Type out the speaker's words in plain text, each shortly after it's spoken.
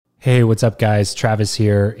Hey, what's up, guys? Travis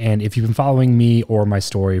here. And if you've been following me or my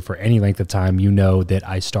story for any length of time, you know that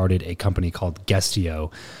I started a company called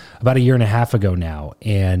Guestio about a year and a half ago now.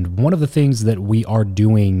 And one of the things that we are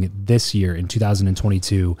doing this year in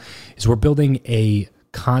 2022 is we're building a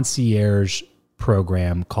concierge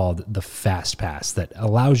program called the Fast Pass that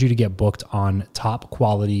allows you to get booked on top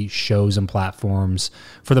quality shows and platforms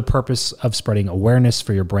for the purpose of spreading awareness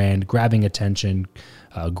for your brand, grabbing attention,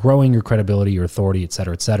 growing your credibility, your authority, et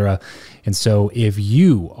cetera, et cetera. And so if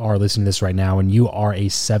you are listening to this right now and you are a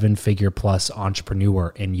 7-figure plus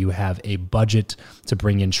entrepreneur and you have a budget to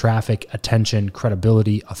bring in traffic, attention,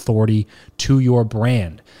 credibility, authority to your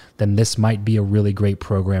brand, then this might be a really great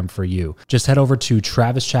program for you. Just head over to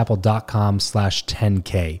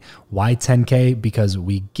travischappell.com/10K. Why 10K? Because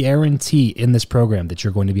we guarantee in this program that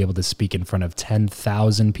you're going to be able to speak in front of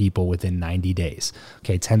 10,000 people within 90 days.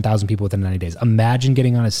 Okay, 10,000 people within 90 days. Imagine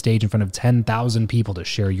getting on a stage in front of 10,000 people to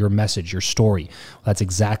share your message, your story. Well, that's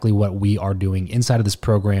exactly what we are doing inside of this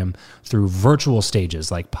program through virtual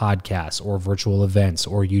stages like podcasts or virtual events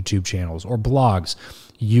or YouTube channels or blogs.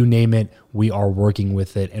 You name it, we are working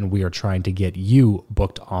with it, and we are trying to get you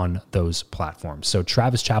booked on those platforms. So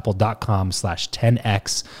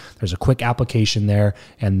travischappell.com/10X. There's a quick application there,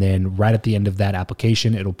 and then right at the end of that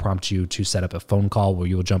application, it'll prompt you to set up a phone call where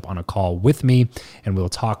you'll jump on a call with me, and we'll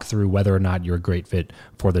talk through whether or not you're a great fit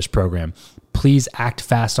for this program. Please act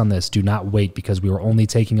fast on this. Do not wait, because we are only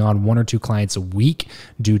taking on 1 or 2 clients a week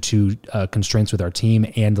due to constraints with our team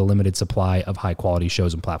and the limited supply of high quality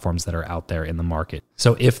shows and platforms that are out there in the market.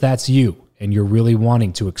 So if that's you and you're really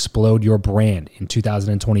wanting to explode your brand in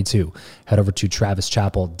 2022, head over to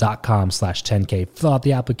travischappell.com/10K, fill out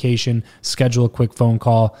the application, schedule a quick phone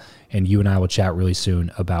call, and you and I will chat really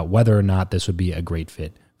soon about whether or not this would be a great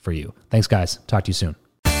fit for you. Thanks, guys. Talk to you soon.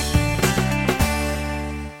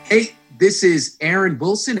 Hey, this is Aaron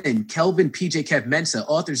Wilson and Kelvin PJ Kev Mensa,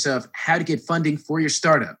 authors of How to Get Funding for Your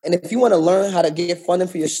Startup. And if you want to learn how to get funding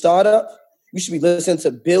for your startup, you should be listening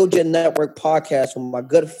to Build Your Network podcast with my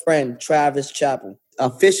good friend, Travis Chappell.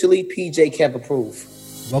 Officially PJ Kev approved.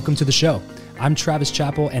 Welcome to the show. I'm Travis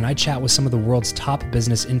Chappell, and I chat with some of the world's top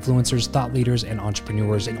business influencers, thought leaders, and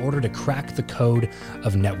entrepreneurs in order to crack the code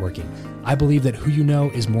of networking. I believe that who you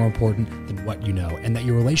know is more important than what you know, and that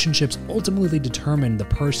your relationships ultimately determine the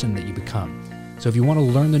person that you become. So if you want to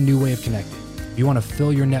learn the new way of connecting, if you want to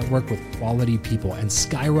fill your network with quality people and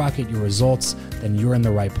skyrocket your results, then you're in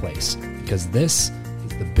the right place, because this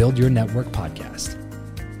is the Build Your Network podcast.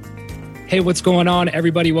 Hey, what's going on,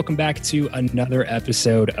 everybody? Welcome back to another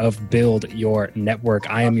episode of Build Your Network.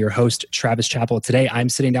 I am your host, Travis Chappell. Today, I'm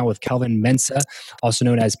sitting down with Kelvin Mensa, also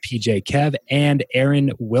known as PJ Kev, and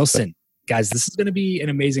Aaron Wilson. Guys, this is going to be an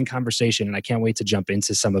amazing conversation, and I can't wait to jump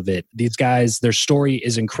into some of it. These guys, their story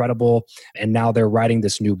is incredible, and now they're writing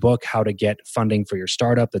this new book, How to Get Funding for Your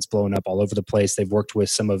Startup, that's blowing up all over the place. They've worked with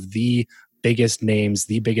some of the biggest names,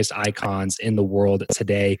 the biggest icons in the world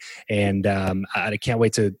today. And I can't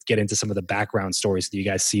wait to get into some of the background stories so that you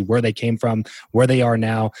guys see where they came from, where they are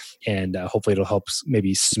now, and hopefully it'll help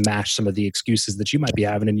maybe smash some of the excuses that you might be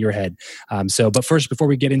having in your head. But first, before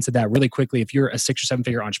we get into that, really quickly, if you're a 6 or 7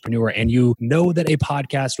 figure entrepreneur and you know that a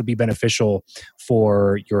podcast would be beneficial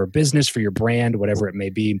for your business, for your brand, whatever it may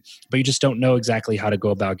be, but you just don't know exactly how to go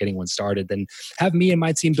about getting one started, then have me and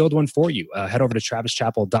my team build one for you. Head over to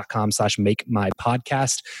travischappell.com/make my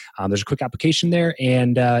podcast. There's a quick application there.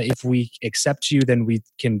 And if we accept you, then we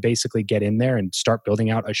can basically get in there and start building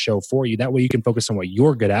out a show for you. That way you can focus on what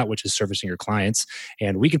you're good at, which is servicing your clients.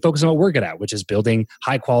 And we can focus on what we're good at, which is building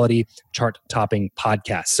high quality chart topping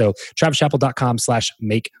podcasts. So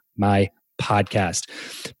travischappell.com/make my podcast.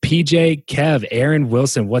 PJ Kev, Aaron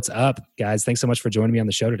Wilson, what's up, guys? Thanks so much for joining me on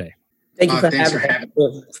the show today. Thank you for having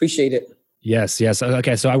me. Appreciate it. Yes.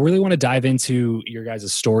 Okay. So I really want to dive into your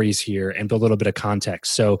guys' stories here and build a little bit of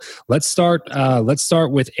context. So let's start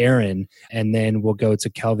with Aaron, and then we'll go to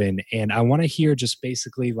Kelvin. And I want to hear just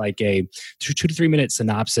basically like a 2 to 3 minute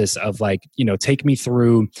synopsis of take me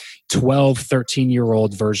through 12,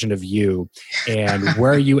 13-year-old version of you and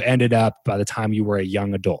where you ended up by the time you were a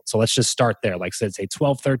young adult. So let's just start there. Like I said, say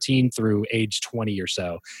 12, 13 through age 20 or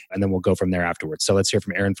so, and then we'll go from there afterwards. So let's hear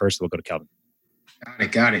from Aaron first, and we'll go to Kelvin.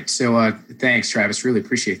 Got it. So thanks, Travis. Really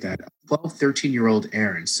appreciate that. 12, 13-year-old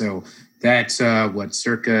Aaron. So that's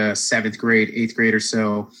circa 7th grade, 8th grade or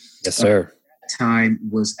so. Yes, sir. Time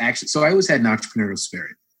was actually, so I always had an entrepreneurial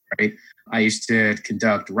spirit, right? I used to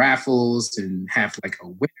conduct raffles and have like a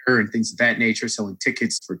winner and things of that nature, selling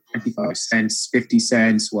tickets for 25 cents, 50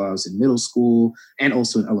 cents while I was in middle school and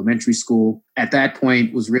also in elementary school. At that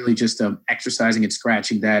point was really just exercising and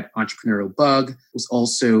scratching that entrepreneurial bug. Was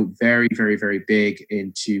also very, very, very big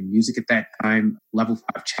into music at that time. Level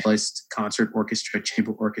 5 cellist, concert orchestra,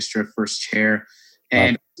 chamber orchestra, first chair,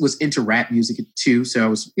 and was into rap music too. So I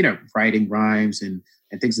was, writing rhymes and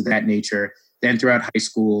things of that nature. Then throughout high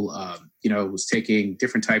school, was taking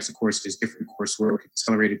different types of courses, different coursework,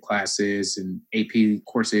 accelerated classes and AP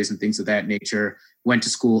courses and things of that nature. Went to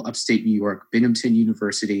school upstate New York, Binghamton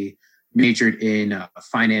University, majored in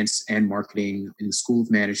finance and marketing in the School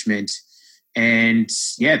of Management. And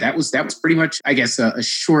yeah, that was pretty much, I guess, a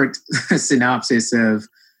short synopsis of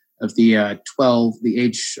the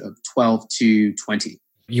age of 12 to 20.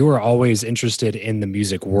 You were always interested in the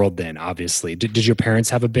music world then, obviously. Did your parents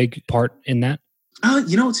have a big part in that?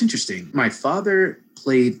 It's interesting. My father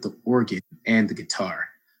played the organ and the guitar.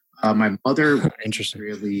 My mother was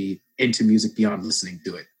really into music beyond listening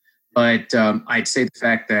to it. But I'd say the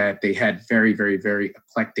fact that they had very, very, very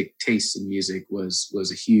eclectic tastes in music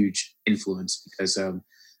was a huge influence because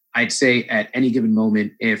I'd say at any given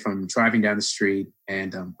moment, if I'm driving down the street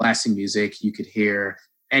and blasting music, you could hear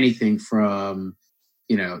anything from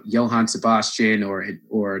Johann Sebastian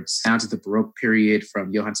or sounds of the Baroque period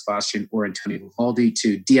from Johann Sebastian or Antonio Vivaldi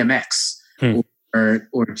to DMX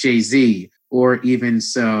or Jay-Z or even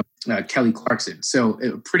some Kelly Clarkson. So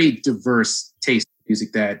a pretty diverse taste of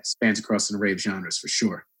music that spans across an array of genres for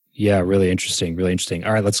sure. Yeah, really interesting. Really interesting.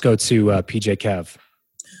 All right, let's go to PJ Kev.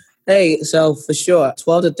 Hey, so for sure,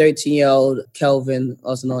 12 to 13-year-old Kelvin,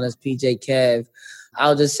 also known as PJ Kev.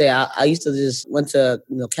 I'll just say I used to just went to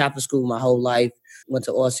Catholic school my whole life. Went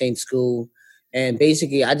to All Saints School, and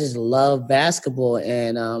basically I just love basketball.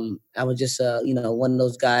 And I was just one of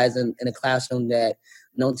those guys in the classroom that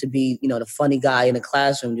known to be the funny guy in the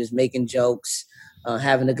classroom, just making jokes,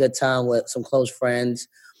 having a good time with some close friends.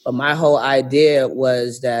 But my whole idea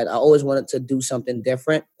was that I always wanted to do something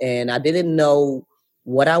different, and I didn't know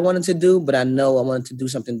what I wanted to do, but I know I wanted to do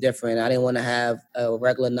something different. I didn't want to have a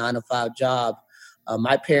regular 9-to-5 job.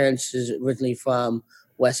 My parents is originally from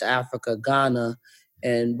West Africa, Ghana,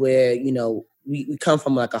 and where, we come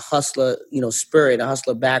from like a hustler, spirit, a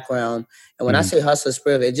hustler background. And when I say hustler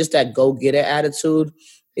spirit, it's just that go-getter attitude.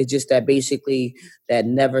 It's just that basically that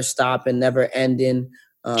never stopping, never ending,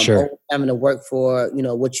 Sure. having to work for,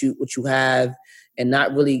 what you have and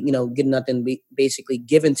not really, getting nothing basically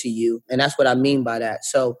given to you. And that's what I mean by that.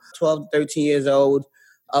 So 12, 13 years old,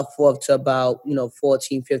 up forth to about,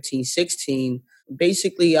 14, 15, 16,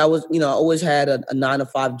 basically, I was, I always had a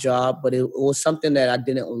 9-to-5 job, but it was something that I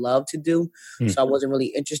didn't love to do. So I wasn't really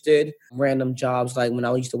interested. Random jobs, like when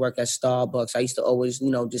I used to work at Starbucks, I used to always,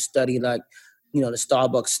 just study like, the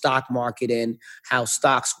Starbucks stock market and how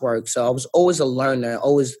stocks work. So I was always a learner,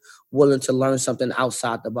 always willing to learn something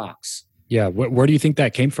outside the box. Yeah. Where do you think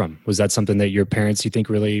that came from? Was that something that your parents, you think,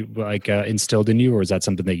 really instilled in you? Or is that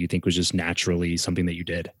something that you think was just naturally something that you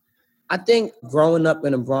did? I think growing up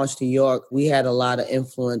in the Bronx, New York, we had a lot of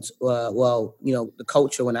influence. The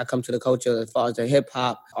culture, when I come to the culture, as far as the hip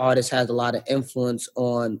hop artist has a lot of influence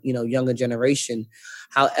on, younger generation.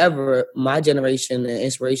 However, my generation and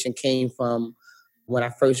inspiration came from when I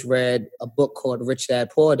first read a book called Rich Dad,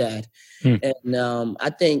 Poor Dad. And I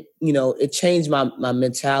think, it changed my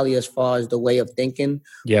mentality as far as the way of thinking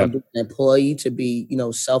from being an employee to be,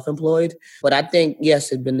 self-employed. But I think,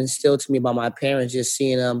 yes, it's been instilled to me by my parents, just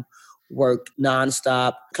seeing them work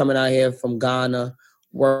nonstop, coming out here from Ghana,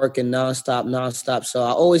 working nonstop. So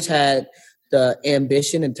I always had the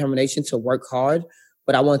ambition and determination to work hard,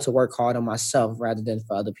 but I wanted to work hard on myself rather than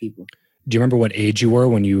for other people. Do you remember what age you were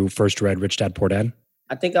when you first read Rich Dad, Poor Dad?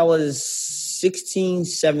 I think I was 16,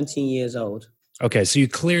 17 years old. Okay, so you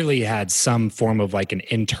clearly had some form of like an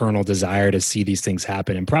internal desire to see these things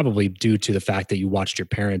happen, and probably due to the fact that you watched your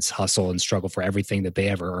parents hustle and struggle for everything that they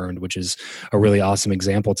ever earned, which is a really awesome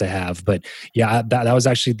example to have. But yeah, that was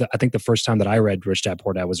actually, I think the first time that I read Rich Dad,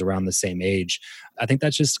 Poor Dad was around the same age. I think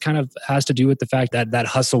that just kind of has to do with the fact that that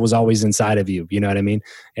hustle was always inside of you, you know what I mean?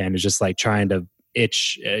 And it's just like trying to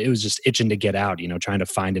it was just itching to get out, trying to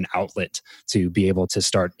find an outlet to be able to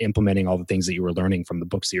start implementing all the things that you were learning from the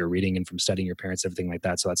books that you were reading and from studying your parents, everything like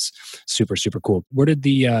that. So that's super, super cool. Where did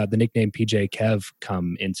the nickname PJ Kev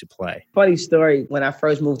come into play? Funny story. When I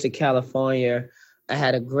first moved to California, I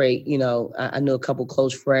had a great, I knew a couple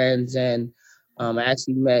close friends, and I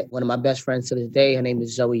actually met one of my best friends to this day. Her name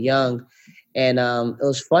is Zoe Young. And it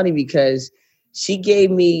was funny because she gave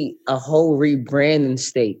me a whole rebranding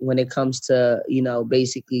state when it comes to,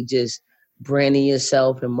 basically just branding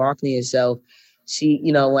yourself and marketing yourself. She,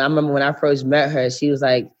 I remember when I first met her, she was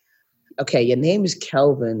like, okay, your name is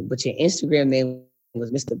Kelvin, but your Instagram name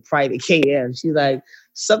was Mr. Private KM. She's like,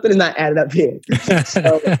 something is not added up here.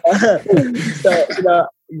 So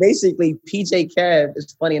basically, PJ Kev,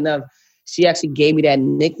 it's funny enough, she actually gave me that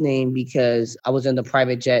nickname because I was in the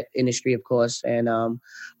private jet industry, of course, and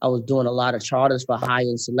I was doing a lot of charters for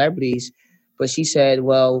high-end celebrities. But she said,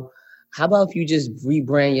 well, how about if you just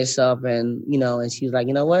rebrand yourself? And, and she was like,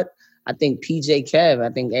 you know what? I think PJ Kev,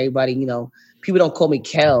 I think everybody, people don't call me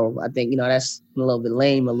Kel. I think, that's a little bit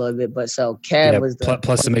lame a little bit. But so Kev was the...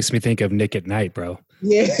 Plus, it makes me think of Nick at Night, bro.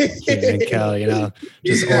 Yeah. And Kel,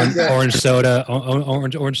 just orange soda,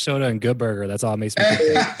 orange soda and Good Burger. That's all it makes me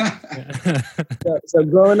think of. So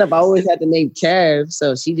growing up, I always had the name Kev.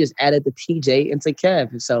 So she just added the PJ into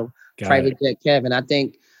Kev. And so Private Jet Kev. And I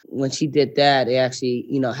think when she did that, it actually,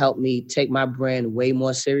 helped me take my brand way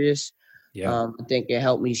more serious. Yeah. I think it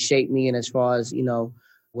helped me shape me. And as far as,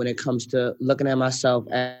 when it comes to looking at myself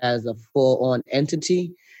as a full-on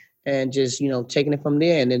entity and just, taking it from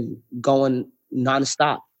there and then going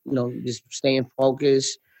nonstop, just staying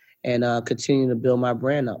focused and continuing to build my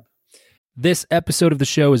brand up. This episode of the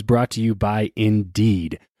show is brought to you by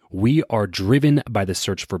Indeed. We are driven by the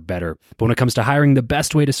search for better. But when it comes to hiring, the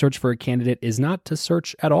best way to search for a candidate is not to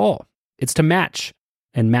search at all. It's to match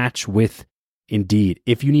and match with Indeed.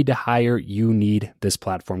 If you need to hire, you need this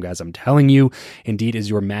platform, guys. I'm telling you, Indeed is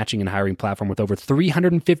your matching and hiring platform with over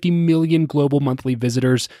 350 million global monthly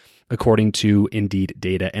visitors, according to Indeed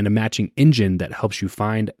data, and a matching engine that helps you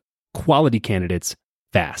find quality candidates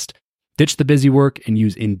fast. Ditch the busy work and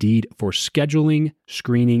use Indeed for scheduling,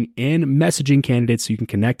 screening, and messaging candidates so you can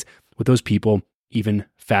connect with those people even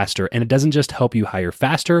faster. And it doesn't just help you hire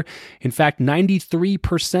faster. In fact,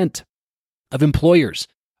 93% of employers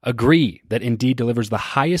agree that Indeed delivers the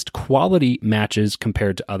highest quality matches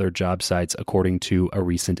compared to other job sites, according to a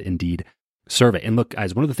recent Indeed survey. And look,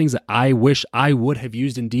 guys, one of the things that I wish I would have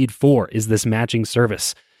used Indeed for is this matching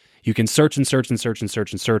service. You can search and search and search and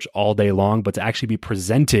search and search all day long, but to actually be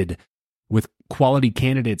presented with quality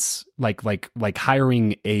candidates, like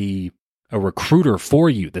hiring a recruiter for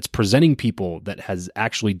you that's presenting people that has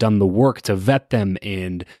actually done the work to vet them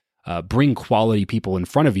and bring quality people in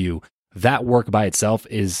front of you. That work by itself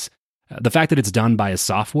is the fact that it's done by a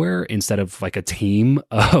software instead of like a team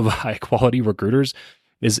of high quality recruiters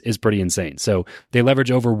is pretty insane. So they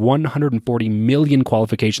leverage over 140 million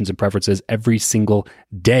qualifications and preferences every single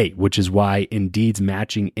day, which is why Indeed's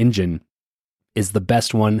matching engine is the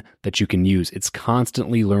best one that you can use. It's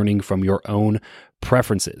constantly learning from your own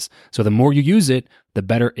preferences. So the more you use it, the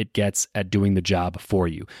better it gets at doing the job for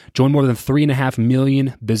you. Join more than 3.5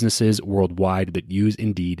 million businesses worldwide that use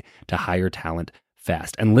Indeed to hire talent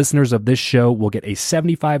fast. And listeners of this show will get a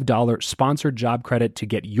 $75 sponsored job credit to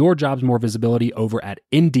get your jobs more visibility over at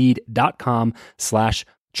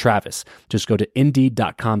Indeed.com/Travis. Just go to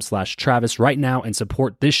Indeed.com/Travis right now and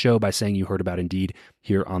support this show by saying you heard about Indeed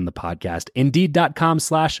here on the podcast.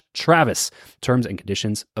 Indeed.com/Travis. Terms and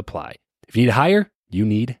conditions apply. If you need to hire, you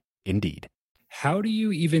need Indeed. How do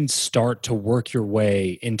you even start to work your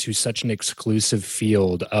way into such an exclusive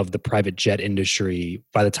field of the private jet industry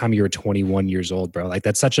by the time you were 21 years old, bro? Like,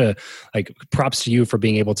 that's such a, props to you for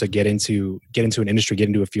being able to get into an industry, get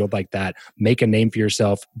into a field like that, make a name for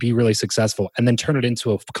yourself, be really successful, and then turn it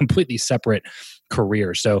into a completely separate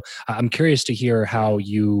career. So I'm curious to hear how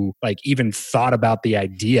you even thought about the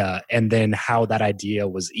idea and then how that idea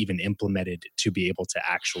was even implemented to be able to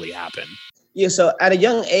actually happen. Yeah, so at a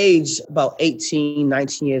young age, about 18,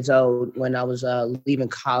 19 years old, when I was leaving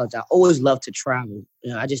college, I always loved to travel.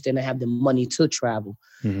 I just didn't have the money to travel.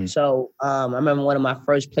 Mm-hmm. So I remember one of my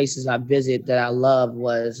first places I visited that I loved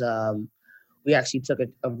was we actually took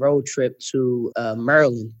a road trip to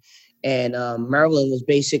Maryland. And Maryland was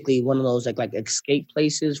basically one of those like escape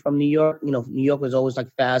places from New York. New York was always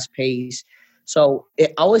fast paced. So I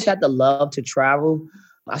always had the love to travel.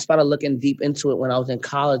 I started looking deep into it when I was in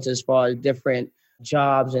college as far as different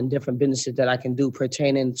jobs and different businesses that I can do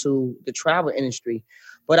pertaining to the travel industry.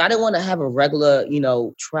 But I didn't want to have a regular,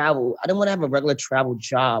 travel. I didn't want to have a regular travel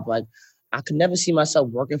job. Like, I could never see myself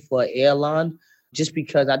working for an airline just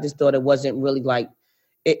because I just thought it wasn't really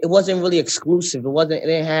it wasn't really exclusive. It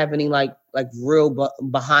didn't have any real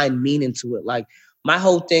behind meaning to it. Like, my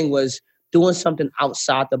whole thing was doing something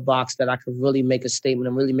outside the box that I could really make a statement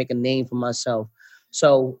and really make a name for myself.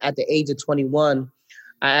 So at the age of 21,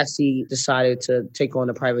 I actually decided to take on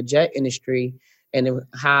the private jet industry. And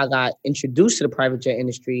how I got introduced to the private jet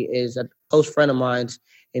industry is a close friend of mine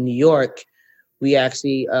in New York he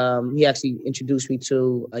actually introduced me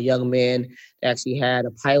to a young man that actually had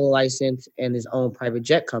a pilot license and his own private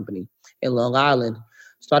jet company in Long Island.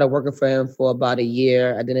 Started working for him for about a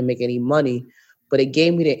year. I didn't make any money, but it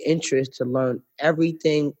gave me the interest to learn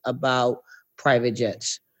everything about private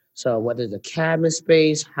jets. So whether the cabin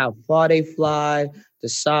space, how far they fly, the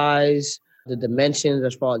size, the dimensions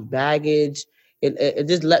as far as baggage, it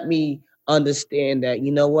just let me understand that,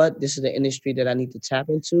 you know what, this is the industry that I need to tap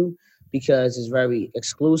into because it's very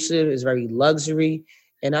exclusive, it's very luxury.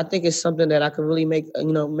 And I think it's something that I could really make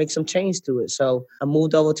some change to it. So I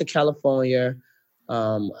moved over to California.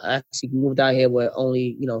 I actually moved out here with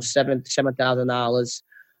only, $7,000.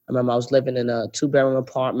 I remember I was living in a 2-bedroom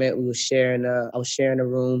apartment. I was sharing a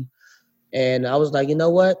room. And I was like, you know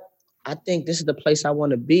what? I think this is the place I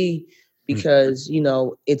want to be because,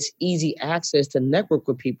 it's easy access to network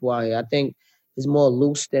with people out here. I think it's more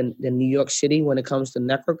loose than New York City when it comes to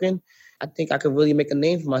networking. I think I could really make a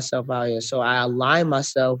name for myself out here. So I aligned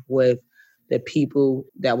myself with the people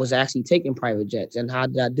that was actually taking private jets. And how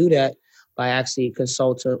did I do that? By actually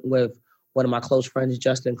consulting with one of my close friends,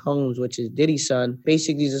 Justin Combs, which is Diddy's son,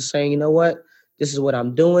 basically just saying, you know what, this is what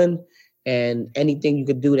I'm doing. And anything you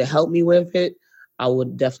could do to help me with it, I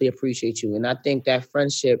would definitely appreciate you. And I think that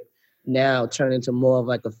friendship now turned into more of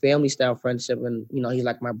like a family style friendship. And, he's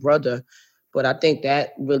like my brother. But I think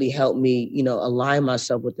that really helped me, align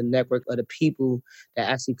myself with the network of the people that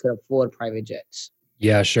actually could afford private jets.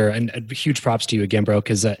 Yeah, sure. And huge props to you again, bro,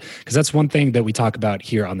 because that's one thing that we talk about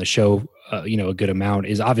here on the show, a good amount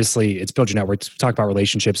is obviously it's Build Your Network. We talk about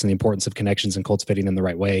relationships and the importance of connections and cultivating them the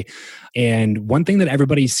right way. And one thing that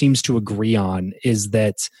everybody seems to agree on is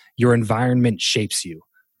that your environment shapes you,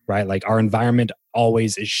 right? Like our environment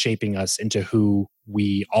always is shaping us into who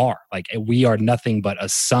we are. Like we are nothing but a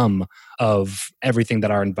sum of everything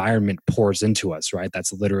that our environment pours into us, right?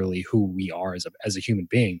 That's literally who we are as a human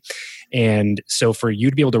being. And so for you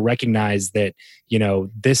to be able to recognize that,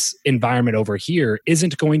 this environment over here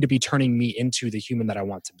isn't going to be turning me into the human that I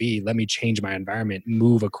want to be. Let me change my environment,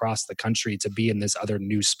 move across the country to be in this other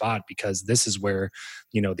new spot because this is where,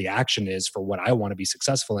 the action is for what I want to be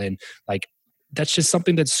successful in. Like, that's just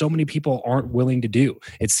something that so many people aren't willing to do.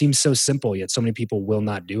 It seems so simple, yet so many people will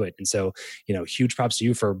not do it. And so, huge props to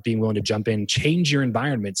you for being willing to jump in, change your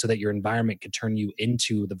environment so that your environment could turn you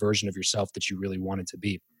into the version of yourself that you really wanted to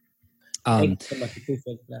be. Thank you so much.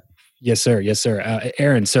 Appreciate that. Yes, sir. Yes, sir.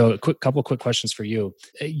 Aaron, so couple quick questions for you.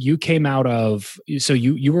 You came out of, so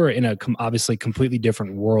you were in a obviously completely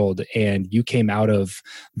different world, and you came out of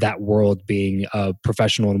that world being a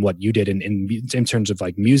professional in what you did in terms of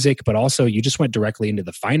like music, but also you just went directly into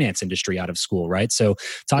the finance industry out of school, right? So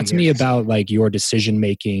talk to me about like your decision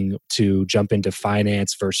making to jump into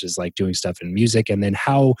finance versus like doing stuff in music, and then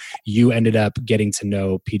how you ended up getting to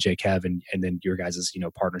know PJ Kev and then your guys'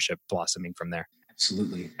 partnership blossoming from there.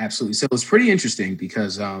 Absolutely. So it was pretty interesting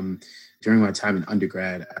because during my time in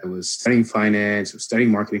undergrad, I was studying finance,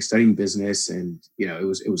 studying marketing, studying business, and it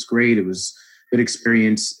was great. It was a good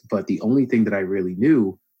experience. But the only thing that I really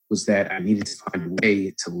knew was that I needed to find a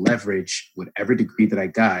way to leverage whatever degree that I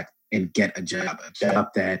got and get a job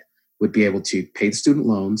that would be able to pay the student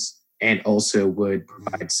loans and also would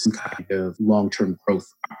provide some kind of long-term growth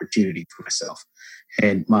opportunity for myself.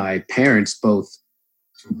 And my parents both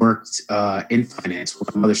worked in finance. Well,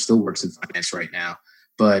 my mother still works in finance right now,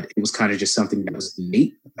 but it was kind of just something that was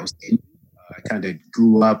innate. I kind of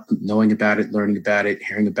grew up knowing about it, learning about it,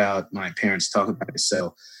 hearing about my parents talk about it. So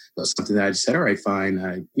it was something that I just said, all right,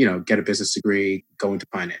 fine, get a business degree, go into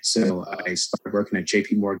finance. So I started working at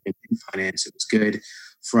JP Morgan in finance. It was good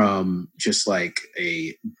from just like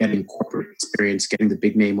getting corporate experience, getting the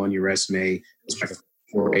big name on your resume. It was my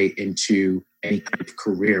foray into any kind of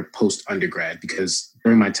career post undergrad, because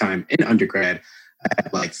during my time in undergrad, I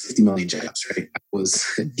had like 50 million jobs, right? I was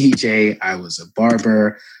a DJ, I was a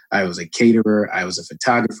barber, I was a caterer, I was a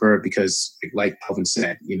photographer, because like Alvin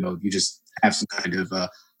said, you just have some kind of a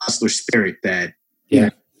hustler spirit that,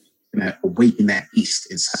 that awaken that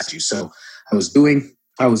beast inside you. So I was doing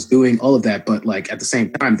all of that, but like at the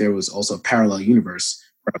same time, there was also a parallel universe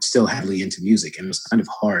where I was still heavily into music, and it was kind of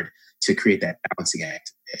hard to create that balancing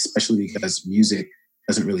act, especially because music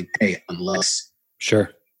doesn't really pay unless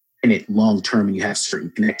in it long term and you have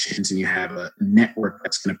certain connections and you have a network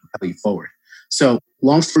that's going to propel you forward. So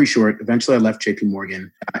long story short, eventually I left JP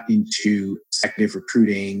Morgan, got into executive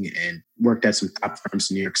recruiting and worked at some top firms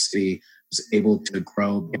in New York City, was able to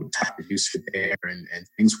grow, be a top producer there, and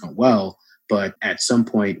things went well. But at some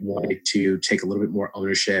point wanted to take a little bit more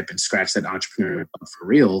ownership and scratch that entrepreneurial bug for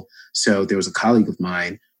real. So there was a colleague of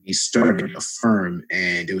mine, he started a firm,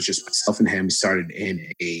 and it was just myself and him. We started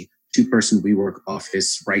in a 2-person WeWork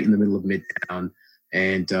office right in the middle of Midtown.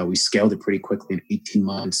 And we scaled it pretty quickly in 18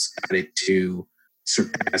 months, got it to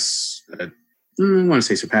surpass, I want to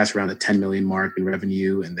say surpass around the 10 million mark in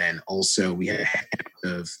revenue. And then also we had a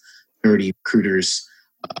headcount of 30 recruiters.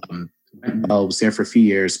 I was there for a few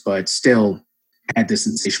years, but still had this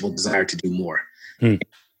insatiable desire to do more.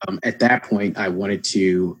 At that point, I wanted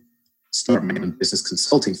to start my own business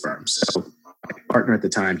consulting firm. So my partner at the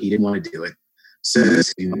time, he didn't want to do it. So I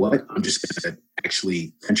said, you know what, I'm just going to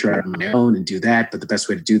actually venture out on my own and do that. But the best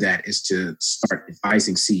way to do that is to start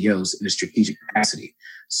advising CEOs in a strategic capacity.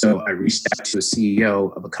 So I reached out to a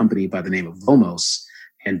CEO of a company by the name of Vomos,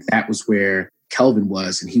 and that was where Kelvin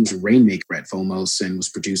was. And he was a rainmaker at Vomos and was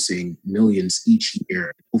producing millions each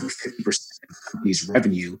year, over 50% of the company's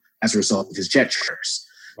revenue as a result of his jet charters.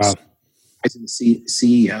 Wow. So as the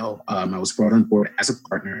CEO, I was brought on board as a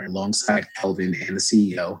partner alongside Kelvin and the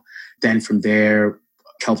CEO. Then from there,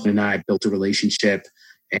 Kelvin and I built a relationship,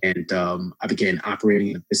 and I began operating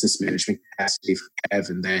in a business management capacity for Kev.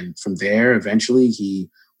 And then from there, eventually, he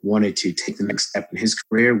wanted to take the next step in his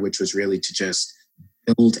career, which was really to just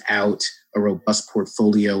build out a robust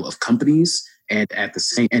portfolio of companies and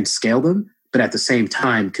scale them, but at the same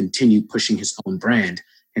time, continue pushing his own brand.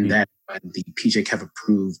 And that the PJ Kev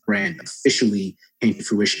Approved brand officially came to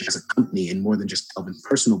fruition as a company and more than just Kelvin's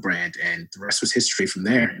personal brand. And the rest was history from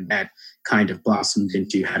there. And that kind of blossomed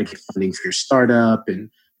into how to get funding for your startup and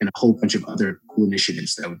a whole bunch of other cool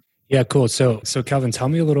initiatives that would. Yeah, cool. So Kelvin, tell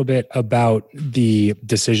me a little bit about the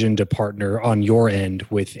decision to partner on your end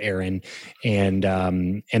with Aaron, and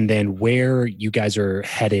then where you guys are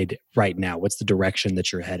headed right now. What's the direction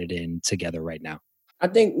that you're headed in together right now? I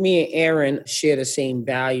think me and Aaron share the same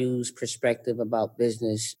values, perspective about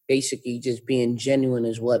business. Basically, just being genuine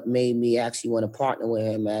is what made me actually want to partner with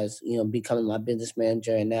him as, becoming my business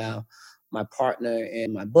manager and now my partner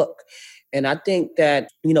in my book. And I think that,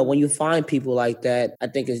 when you find people like that, I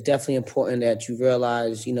think it's definitely important that you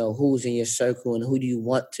realize, who's in your circle and who do you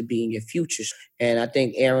want to be in your future. And I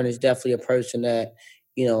think Aaron is definitely a person that,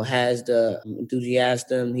 has the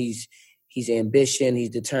enthusiasm, he's ambition, he's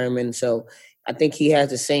determined. So I think he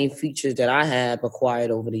has the same features that I have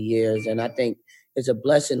acquired over the years. And I think it's a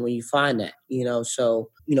blessing when you find that,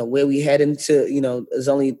 So, where we head into, is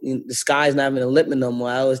only, the sky's not even a limit no more.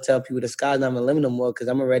 I always tell people the sky's not even a limit no more because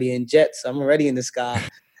I'm already in jets. So I'm already in the sky.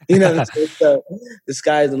 So the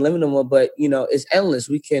sky isn't the limit no more, but, it's endless.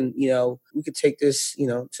 We can take this,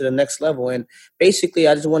 to the next level. And basically,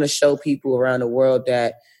 I just want to show people around the world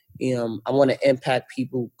that, I want to impact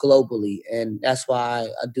people globally. And that's why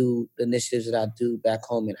I do the initiatives that I do back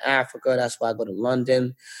home in Africa. That's why I go to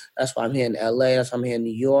London. That's why I'm here in LA. That's why I'm here in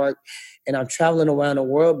New York. And I'm traveling around the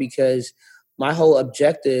world because my whole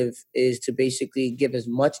objective is to basically give as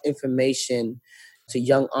much information to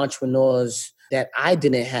young entrepreneurs that I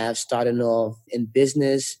didn't have starting off in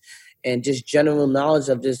business and just general knowledge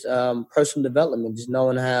of just personal development, just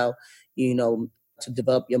knowing how, to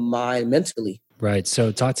develop your mind mentally. Right.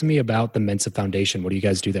 So talk to me about the Mensa Foundation. What do you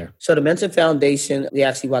guys do there? So the Mensa Foundation, we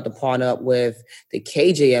actually about to partner up with the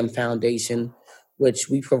KJM Foundation, which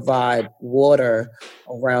we provide water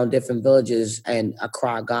around different villages in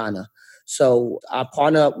Accra, Ghana. So I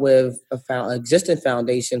partner up with an existing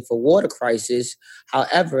foundation for water crisis.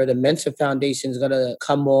 However, the Mensa Foundation is going to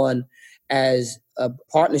come on as a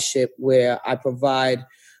partnership where I provide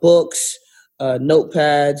books,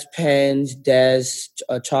 notepads, pens, desks,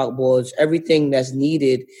 chalkboards, everything that's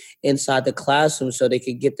needed inside the classroom so they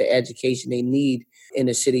can get the education they need in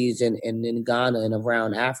the cities and in Ghana and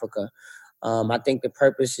around Africa. I think the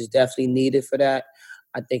purpose is definitely needed for that.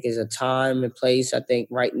 I think it's a time and place. I think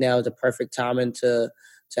right now is the perfect timing to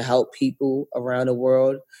help people around the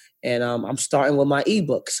world. And I'm starting with my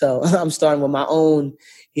ebook. So I'm starting with my own,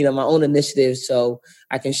 my own initiative so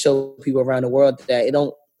I can show people around the world that it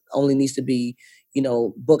don't only needs to be,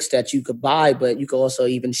 books that you could buy, but you can also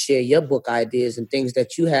even share your book ideas and things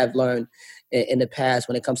that you have learned in the past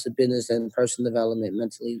when it comes to business and personal development,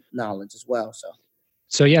 mentally knowledge as well.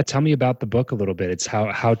 So yeah, tell me about the book a little bit. It's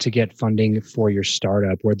how to get funding for your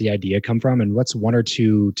startup, where'd the idea come from, and what's one or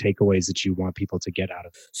two takeaways that you want people to get out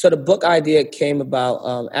of it? So the book idea came about,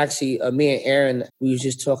 me and Aaron, we was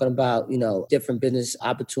just talking about, different business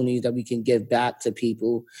opportunities that we can give back to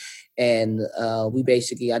people. And I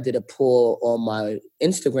did a poll on my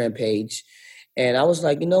Instagram page, and I was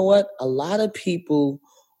like, you know what? A lot of people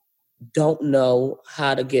don't know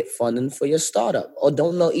how to get funding for your startup or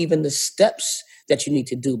don't know even the steps that you need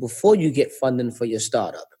to do before you get funding for your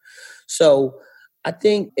startup. So I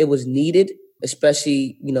think it was needed,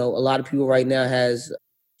 especially, a lot of people right now has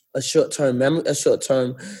a short-term memory,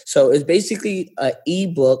 So it's basically an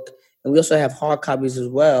ebook And we also have hard copies as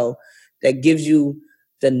well that gives you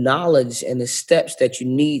the knowledge and the steps that you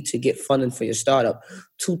need to get funding for your startup.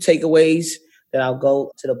 2 takeaways that I'll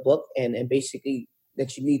go to the book and basically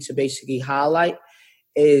that you need to basically highlight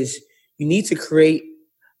is you need to create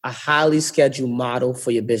a highly scheduled model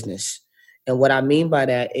for your business. And what I mean by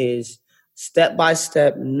that is step by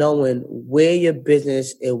step, knowing where your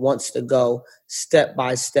business it wants to go step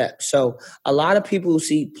by step. So a lot of people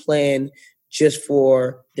see plan just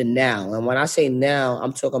for the now. And when I say now,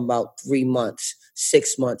 I'm talking about 3 months,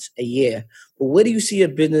 6 months, a year. But where do you see your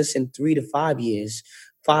business in 3 to 5 years,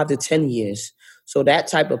 5 to 10 years? So that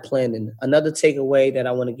type of planning. Another takeaway that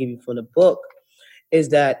I want to give you from the book is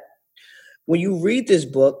that when you read this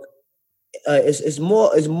book, it's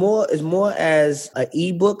more as an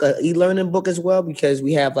ebook, an e-learning book as well, because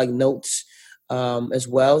we have like notes as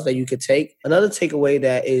well that you could take. Another takeaway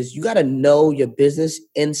that is you got to know your business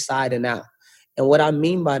inside and out. And what I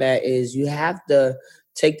mean by that is you have to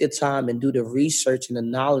take the time and do the research and the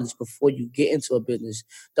knowledge before you get into a business.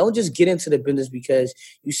 Don't just get into the business because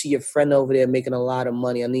you see your friend over there making a lot of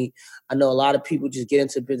money. I know a lot of people just get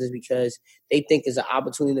into business because they think it's an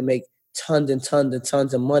opportunity to make tons and tons and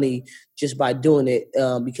tons of money just by doing it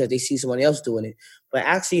because they see someone else doing it. But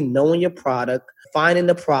actually knowing your product, finding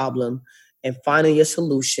the problem and finding your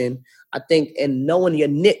solution, I think, and knowing your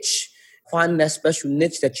niche, finding that special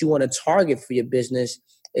niche that you want to target for your business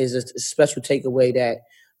is a special takeaway that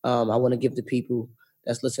I want to give to people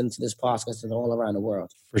that's listening to this podcast and all around the world.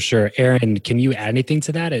 For sure. Aaron, can you add anything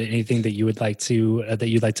to that? Anything that you would like to, that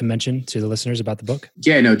you'd like to mention to the listeners about the book?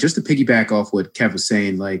 Yeah, no, just to piggyback off what Kev was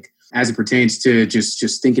saying, like as it pertains to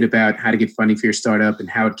just thinking about how to get funding for your startup and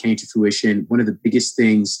how it came to fruition, one of the biggest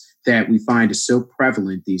things that we find is so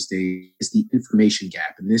prevalent these days is the information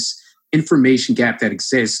gap. And this information gap that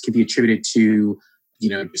exists can be attributed to,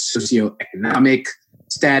 socioeconomic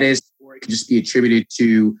status, or it can just be attributed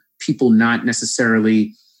to people not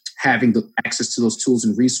necessarily having the access to those tools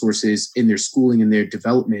and resources in their schooling and their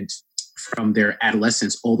development from their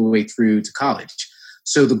adolescence all the way through to college.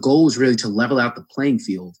 So the goal is really to level out the playing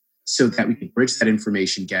field so that we can bridge that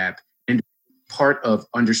information gap and part of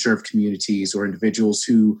underserved communities or individuals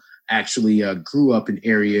who actually grew up in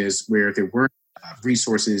areas where there weren't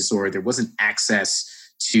resources or there wasn't access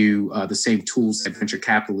to the same tools that venture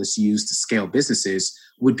capitalists use to scale businesses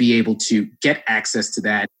would be able to get access to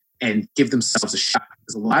that and give themselves a shot.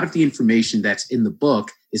 Because a lot of the information that's in the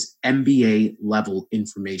book is MBA level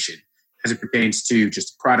information as it pertains to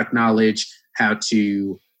just product knowledge, how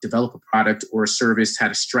to develop a product or a service, how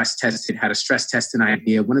to stress test it, how to stress test an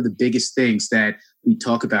idea. One of the biggest things that we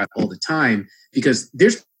talk about all the time, because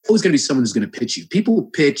there's always going to be someone who's going to pitch you.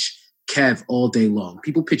 People pitch Kev all day long.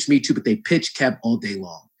 People pitch me too, but they pitch Kev all day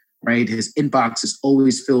long, right? His inbox is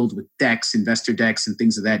always filled with decks, investor decks, and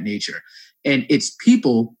things of that nature. And it's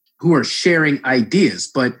people who are sharing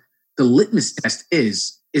ideas, but the litmus test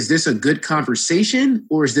is this a good conversation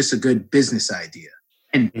or is this a good business idea?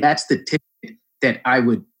 And that's the tip that I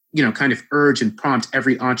would, kind of urge and prompt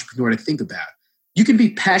every entrepreneur to think about. You can be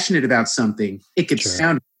passionate about something. It could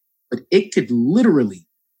sound, but it could literally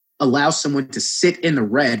allow someone to sit in the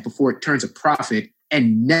red before it turns a profit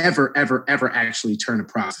and never, ever, ever actually turn a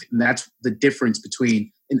profit. And that's the difference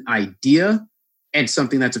between an idea and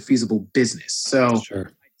something that's a feasible business. So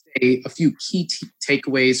I'd say a few key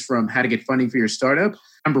takeaways from how to get funding for your startup.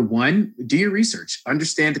 Number one, do your research.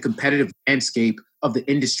 Understand the competitive landscape of the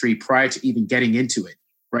industry prior to even getting into it,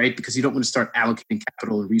 right? Because you don't want to start allocating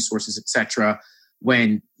capital and resources, et cetera,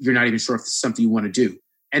 when you're not even sure if it's something you want to do.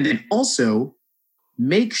 And then also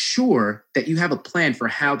make sure that you have a plan for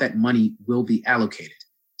how that money will be allocated.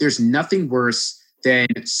 There's nothing worse than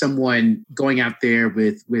someone going out there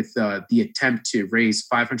with the attempt to raise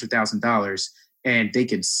 $500,000 and they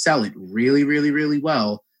can sell it really, really, really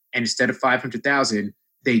well. And instead of $500,000,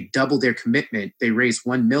 they double their commitment. They raise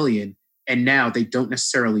 $1 million, and now they don't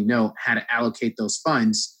necessarily know how to allocate those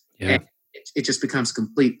funds. Yeah. And it just becomes a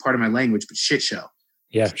complete, part of my language, but shit show.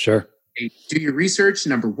 Yeah, sure. Do your research,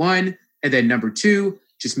 number one. And then number two,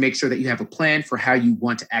 just make sure that you have a plan for how you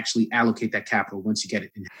want to actually allocate that capital once you get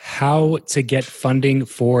it in. How to get funding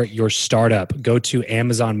for your startup. Go to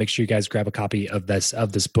Amazon. Make sure you guys grab a copy of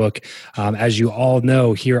this book. As you all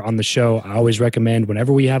know here on the show, I always recommend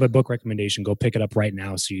whenever we have a book recommendation, go pick it up right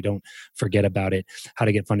now so you don't forget about it. How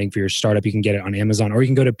to get funding for your startup. You can get it on Amazon or you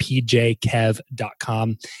can go to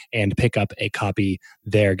pjkev.com and pick up a copy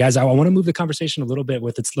there. Guys, I want to move the conversation a little bit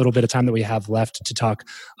with its little bit of time that we have left to talk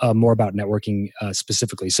more about networking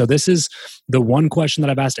specifically. So this is the one question that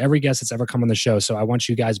I've asked every guest that's ever come on the show. So I want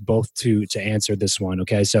you guys both to answer this one.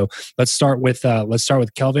 Okay. So let's start with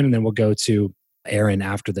Kelvin and then we'll go to Aaron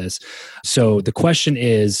after this. So the question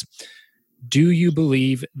is, do you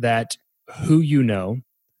believe that who you know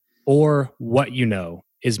or what you know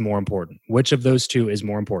is more important? Which of those two is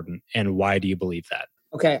more important, and why do you believe that?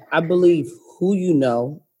 Okay, I believe who you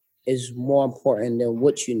know is more important than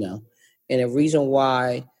what you know. And the reason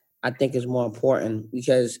why I think is more important,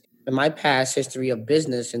 because in my past history of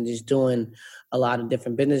business and just doing a lot of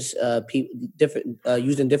different business people,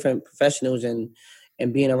 using different professionals and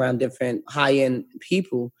being around different high-end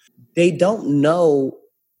people, they don't know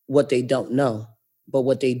what they don't know. But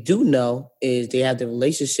what they do know is they have the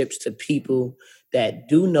relationships to people that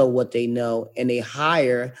do know what they know, and they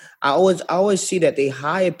hire. I always see that they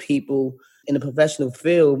hire people in the professional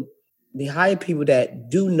field. They hire people that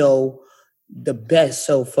do know the best.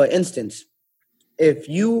 So, for instance, if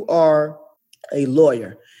you are a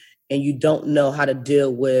lawyer and you don't know how to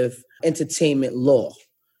deal with entertainment law,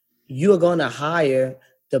 you are going to hire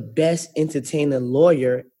the best entertainment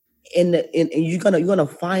lawyer, and you're gonna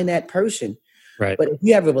find that person. Right. But if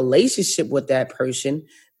you have a relationship with that person,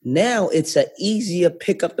 now it's an easier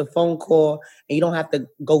pick up the phone call, and you don't have to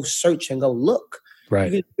go search and go look.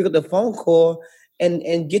 Right. You can pick up the phone call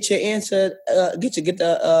and get your answer, get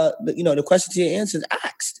the question to your answers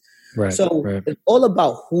asked. Right. So It's all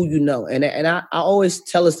about who you know. And I always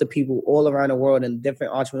tell this to people all around the world, and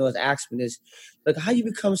different entrepreneurs ask me this, like, how you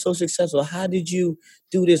become so successful? How did you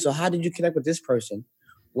do this? Or how did you connect with this person?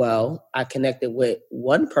 Well, I connected with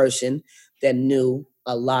one person that knew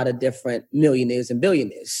a lot of different millionaires and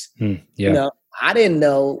billionaires. I didn't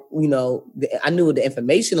know, I knew the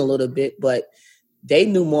information a little bit, but they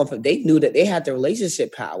knew more. They knew that they had the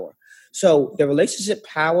relationship power. So the relationship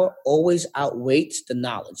power always outweighs the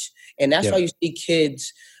knowledge. And that's why you see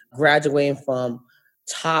kids graduating from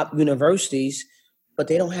top universities, but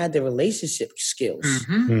they don't have the relationship skills.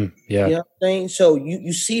 Mm-hmm. Yeah. You know what I'm saying? So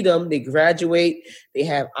you see them, they graduate, they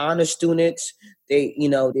have honor students,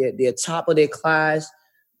 they're top of their class,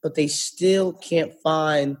 but they still can't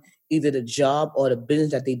find either the job or the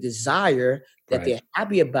business that they desire, that they're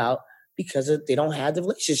happy about, because they don't have the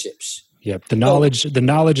relationships. Yep. The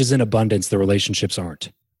knowledge is in abundance. The relationships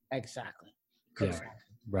aren't. Exactly. Yeah.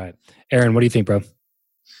 Right. Aaron, what do you think, bro?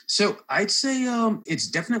 So I'd say it's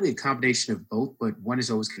definitely a combination of both, but one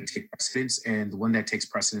is always going to take precedence, and the one that takes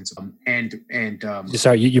precedence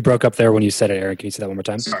Sorry, you broke up there when you said it, Aaron. Can you say that one more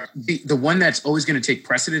time? Sorry. The one that's always going to take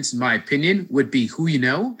precedence, in my opinion, would be who you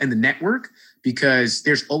know and the network, because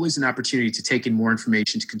there's always an opportunity to take in more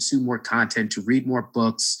information, to consume more content, to read more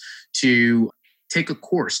books, to take a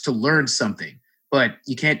course, to learn something. But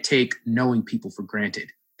you can't take knowing people for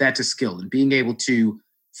granted. That's a skill, and being able to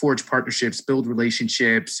forge partnerships, build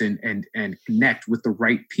relationships, and connect with the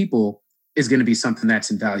right people is going to be something that's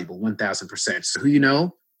invaluable, 1,000%. So who you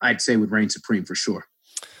know, I'd say would reign supreme for sure.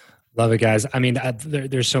 Love it, guys. I mean,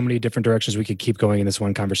 there's so many different directions we could keep going in this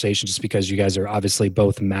one conversation, just because you guys are obviously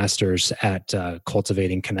both masters at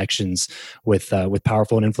cultivating connections with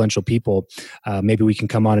powerful and influential people. Maybe we can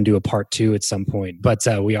come on and do a part 2 at some point, but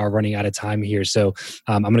we are running out of time here. So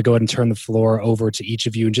I'm going to go ahead and turn the floor over to each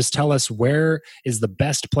of you and just tell us, where is the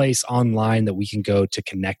best place online that we can go to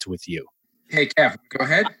connect with you? Hey, Kev, go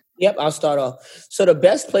ahead. Yep, I'll start off. So the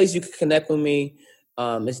best place you can connect with me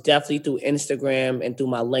it's definitely through Instagram and through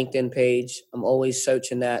my LinkedIn page. I'm always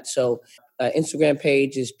searching that. So Instagram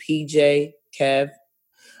page is PJ Kev.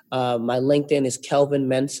 My LinkedIn is Kelvin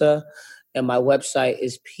Mensah. And my website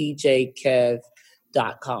is pjkev.com.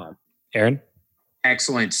 Aaron?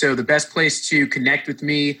 Excellent. So the best place to connect with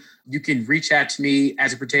me, you can reach out to me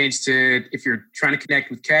as it pertains to, if you're trying to connect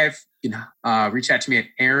with Kev, you can reach out to me at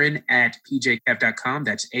aaron@pjkev.com.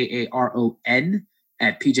 That's AARON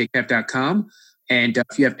 @pjkev.com. And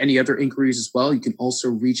if you have any other inquiries as well, you can also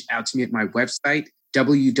reach out to me at my website,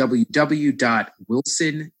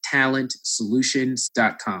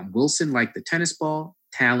 www.wilsontalentsolutions.com. Wilson, like the tennis ball,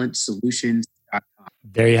 talentsolutions.com.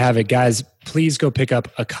 There you have it, guys. Please go pick up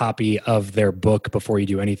a copy of their book before you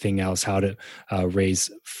do anything else, how to raise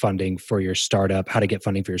funding for your startup, how to get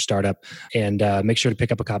funding for your startup. And make sure to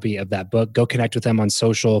pick up a copy of that book. Go connect with them on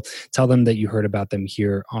social. Tell them that you heard about them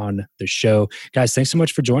here on the show. Guys, thanks so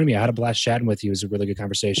much for joining me. I had a blast chatting with you. It was a really good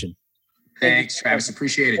conversation. Thanks, Travis.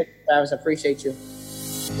 Appreciate it. Travis, I appreciate you.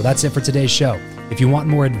 Well, that's it for today's show. If you want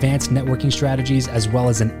more advanced networking strategies as well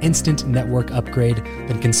as an instant network upgrade,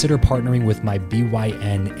 then consider partnering with my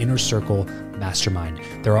BYN Inner Circle Mastermind.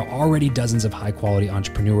 There are already dozens of high-quality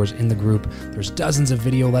entrepreneurs in the group. There's dozens of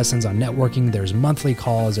video lessons on networking. There's monthly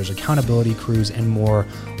calls. There's accountability crews and more,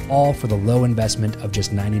 all for the low investment of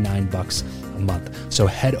just $99 a month. So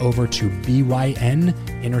head over to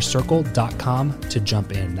byninnercircle.com to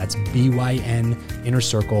jump in. That's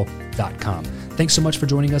byninnercircle.com. Thanks so much for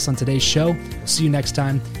joining us on today's show. We'll see you next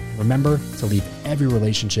time. Remember to leave every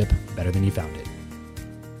relationship better than you found it.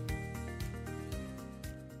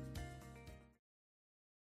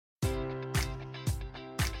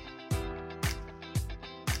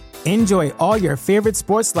 Enjoy all your favorite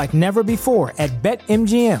sports like never before at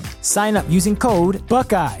BetMGM. Sign up using code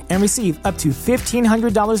Buckeye and receive up to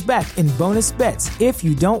 $1,500 back in bonus bets if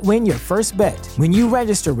you don't win your first bet. When you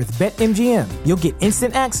register with BetMGM, you'll get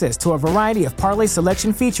instant access to a variety of parlay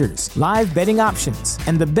selection features, live betting options,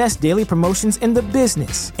 and the best daily promotions in the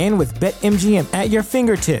business. And with BetMGM at your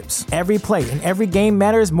fingertips, every play and every game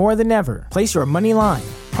matters more than ever. Place your money line,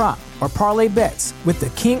 prop, or parlay bets with the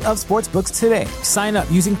king of sportsbooks today. Sign up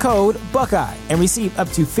using code Buckeye and receive up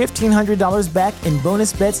to $1,500 back in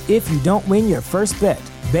bonus bets if you don't win your first bet.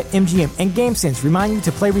 BetMGM and GameSense remind you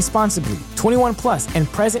to play responsibly. 21 plus and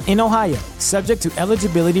present in Ohio, subject to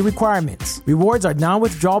eligibility requirements. Rewards are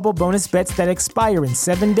non-withdrawable bonus bets that expire in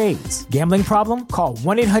 7 days. Gambling problem? Call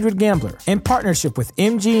 1-800-GAMBLER. In partnership with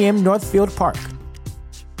MGM Northfield Park.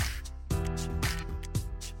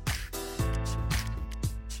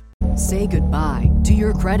 Say goodbye to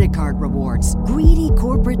your credit card rewards. Greedy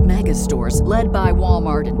corporate mega stores, led by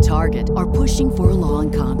Walmart and Target, are pushing for a law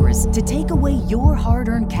in Congress to take away your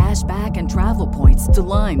hard-earned cash back and travel points to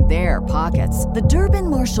line their pockets. The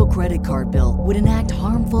Durbin-Marshall credit card bill would enact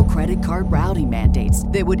harmful credit card routing mandates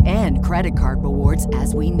that would end credit card rewards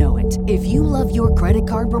as we know it. If you love your credit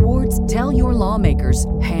card rewards, tell your lawmakers,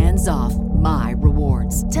 hands off my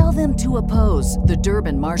rewards. Tell them to oppose the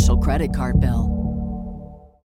Durbin-Marshall credit card bill.